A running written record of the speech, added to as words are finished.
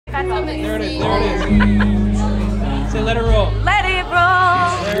That's amazing. There it is, there it is. Say let it roll. Let it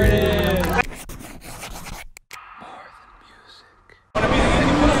roll. There it is.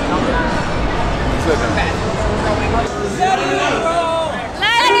 More than music. Let it roll.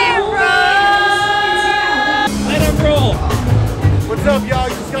 Let it roll. Let it roll. What's up, y'all?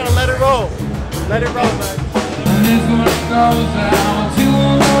 You just gotta let it roll. Let it roll, man.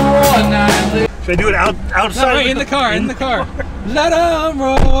 Should I do it outside? No, right, in the car, in the car. Let 'em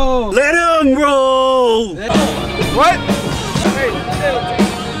roll. Let 'em roll. What? Hey,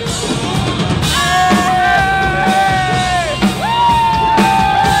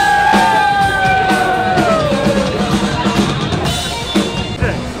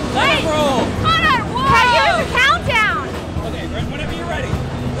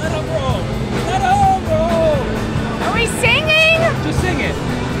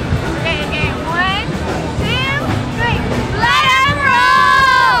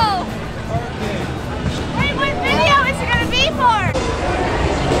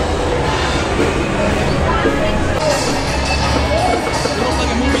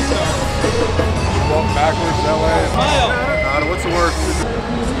 backwards that way. Smile. What's the word?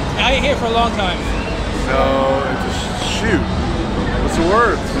 I ain't here for a long time. No, it's a shoot. What's the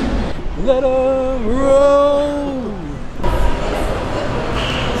word? Let 'em roll.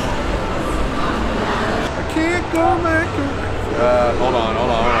 I can't go back. Hold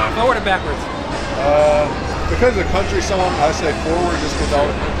on. Forward and backwards. Because it's a country song, I say forward just because all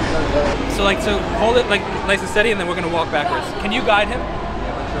the country. So hold it like nice and steady, and then we're gonna walk backwards. Can you guide him?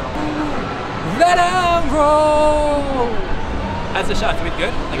 Let 'em roll. That's the shot. Is it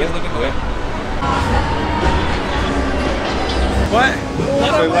good? Like it's looking good. What?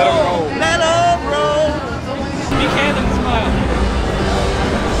 Let 'em roll. let 'em roll. Be candid and smile.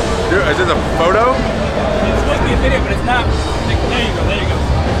 Dude, is this a photo? It's supposed to be a video, but it's not. Like, there you go. There you go.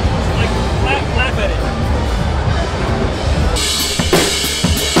 Like laugh at it.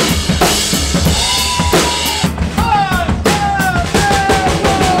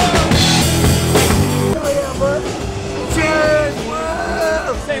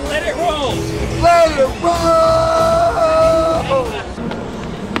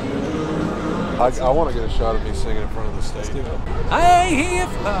 I want to get a shot of me singing in front of the stage. I ain't here.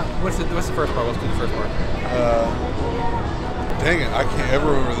 What's the first part? Let's do the first part. Dang it, I can't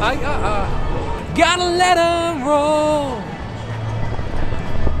ever remember this. Gotta let 'em roll.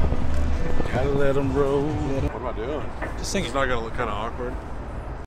 Gotta let 'em roll. What am I doing? Just sing it. It's not gonna look kind of awkward.